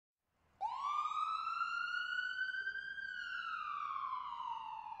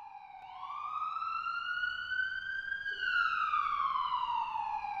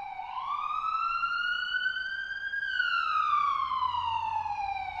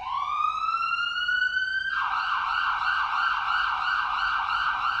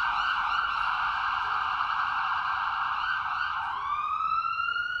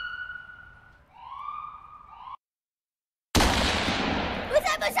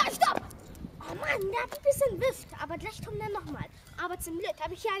der Dieb ist entwirft, aber gleich kommt er nochmal. Aber zum Glück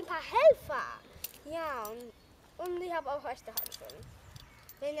habe ich hier ein paar Helfer. Ja, und ich habe auch rechte Hand schon.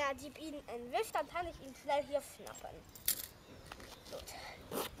 Wenn der Dieb ihn entwirft, dann kann ich ihn schnell hier schnappen.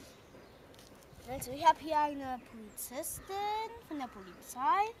 Gut. Also ich habe hier eine Polizistin von der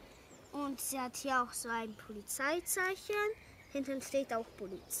Polizei und sie hat hier auch so ein Polizeizeichen. Hinten steht auch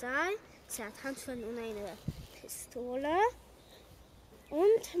Polizei. Sie hat Handschuhe und eine Pistole.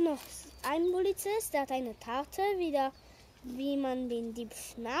 Und noch ein Polizist, der hat eine Karte, wie man den Dieb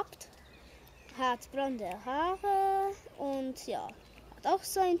schnappt. Hat blonde Haare und ja, hat auch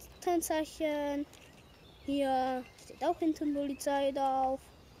so ein Kennzeichen. Hier steht auch hinten Polizei drauf.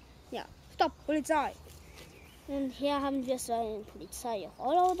 Ja, stopp, Polizei. Und hier haben wir so eine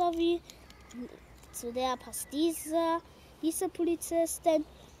Polizeirolle oder wie. Zu der passt diese Polizistin.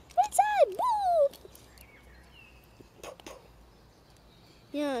 Polizei, boot!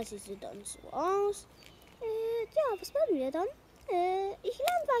 Ja, sie sieht dann so aus. Ja, was machen wir dann? Ich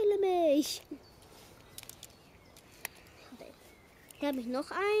langweile mich. Hier habe ich noch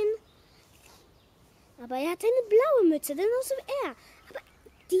einen. Aber er hat eine blaue Mütze, genauso wie er. Aber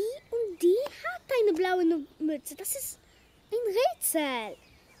die hat eine blaue Mütze. Das ist ein Rätsel.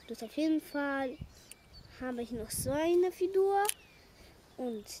 Das auf jeden Fall habe ich noch so eine Figur.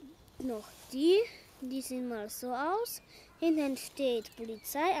 Und noch die sehen mal so aus. Hinten steht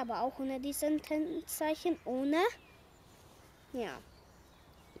Polizei, aber auch ohne diesen Kennzeichen, ohne. Ja.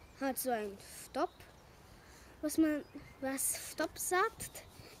 Hat so ein Stopp. Was Stopp sagt.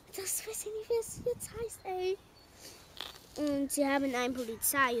 Das weiß ich nicht, wie es jetzt heißt, ey. Und sie haben einen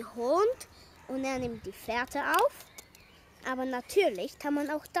Polizeihund und er nimmt die Fährte auf. Aber natürlich kann man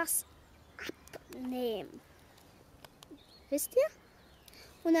auch das abnehmen. Wisst ihr?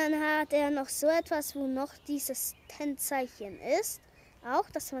 Und dann hat er noch so etwas, wo noch dieses Kennzeichen ist. Auch,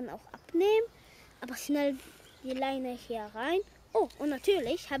 das man auch abnehmen. Aber schnell die Leine hier rein. Oh, und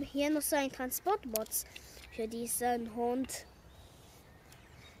natürlich habe ich hier noch so einen Transportbot für diesen Hund.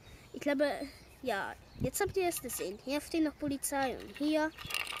 Ich glaube, ja, jetzt habt ihr es gesehen. Hier steht noch Polizei und hier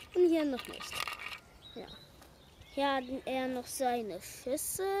noch nicht. Ja. Hier hat er noch seine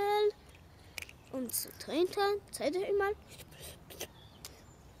Schüssel. Und zu trinken. Zeigt euch mal.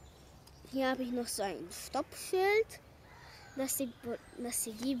 Hier habe ich noch so ein Stoppschild, dass die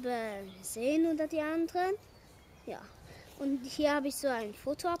Diebe sehen oder die anderen. Ja. Und hier habe ich so einen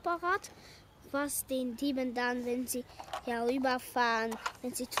Fotoapparat, was den Dieben dann, wenn sie hier rüberfahren,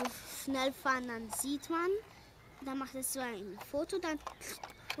 wenn sie zu schnell fahren, dann sieht man. Dann macht es so ein Foto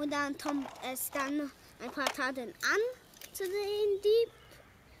und dann kommt es dann ein paar Tage an zu dem Dieb,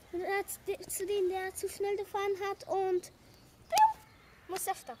 zu dem der zu schnell gefahren hat und muss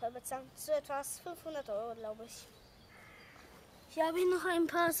der Strafe bezahlen. So etwas 500 €, glaube ich. Hier habe ich noch ein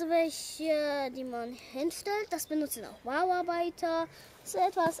paar so welche, die man hinstellt. Das benutzen auch Bauarbeiter. So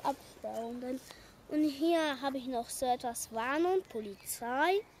etwas Abstauenden. Und hier habe ich noch so etwas Warnung,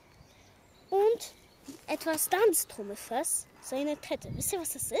 Polizei. Und etwas ganz Komisches. So eine Kette. Wisst ihr,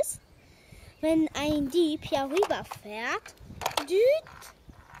 was das ist? Wenn ein Dieb hier rüberfährt,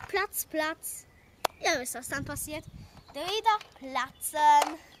 Platz. Ja, wisst ihr, was dann passiert? Räder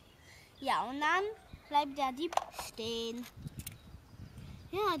platzen. Ja, und dann bleibt der Dieb stehen.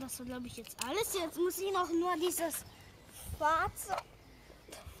 Ja, das war, glaube ich, jetzt alles. Jetzt muss ich noch nur dieses Fahrzeug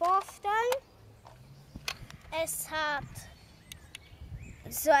vorstellen. Es hat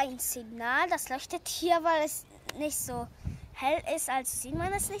so ein Signal, das leuchtet hier, weil es nicht so hell ist, also sieht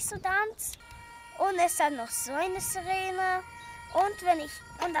man es nicht so ganz. Und es hat noch so eine Sirene.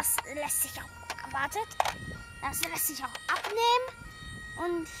 Und das lässt sich auch, das lässt sich auch abnehmen.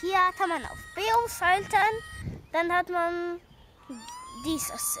 Und hier kann man auf B umschalten. Dann hat man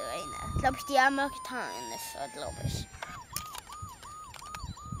diese Sirene. Glaube ich, die amerikanische, glaube ich.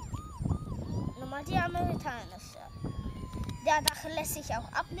 Nochmal die amerikanische. Der Dach lässt sich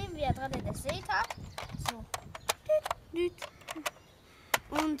auch abnehmen, wie ihr gerade gesehen habt. So.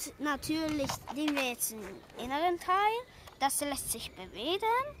 Und natürlich sehen wir jetzt den inneren Teil. Das lässt sich bewegen.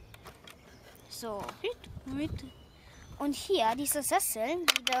 So. Und hier, diese Sessel,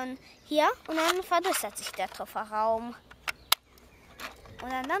 die dann hier und dann verdüstert sich der Kofferraum. Und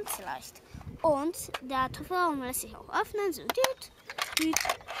dann ganz leicht. Und der Kofferraum lässt sich auch öffnen. So.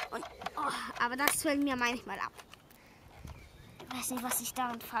 Und, aber das fällt mir manchmal ab. Ich weiß nicht, was ich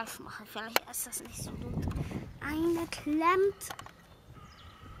daran falsch mache. Vielleicht ist das nicht so gut. Eine klemmt.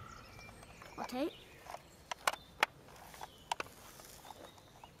 Okay,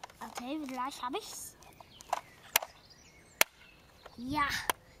 gleich habe ich's. Ja,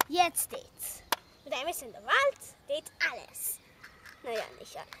 jetzt geht's. Mit ein bisschen Gewalt geht alles. Naja,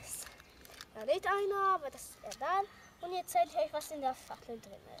 nicht alles. Da lädt einer, aber das ist er dann. Und jetzt zeige ich euch, was in der Fackel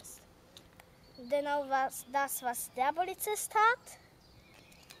drin ist. Genau was der Polizist hat.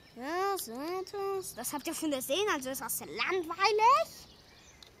 Ja, so etwas. Das habt ihr schon gesehen, also ist das langweilig.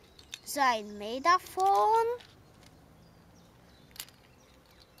 So ein Megafon.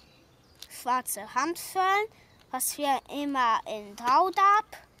 Schwarze Handschellen, was wir immer in Draudab.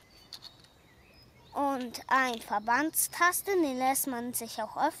 Und ein Verbandstasten, den lässt man sich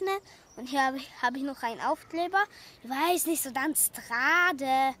auch öffnen. Und hier habe ich noch einen Aufkleber. Ich weiß nicht, so ganz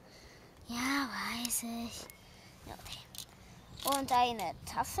gerade. Ja, weiß ich. Ja, okay. Und eine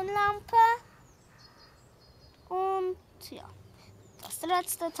Taschenlampe. Und ja, das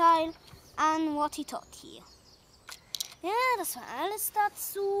letzte Teil an Walkie-Talkie. Ja, das war alles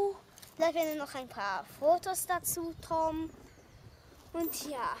dazu. Vielleicht werden noch ein paar Fotos dazu kommen. Und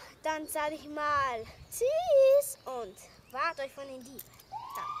ja, dann sage ich mal Tschüss und wart euch von den Dieben.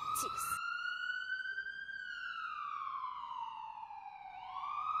 Dann Tschüss.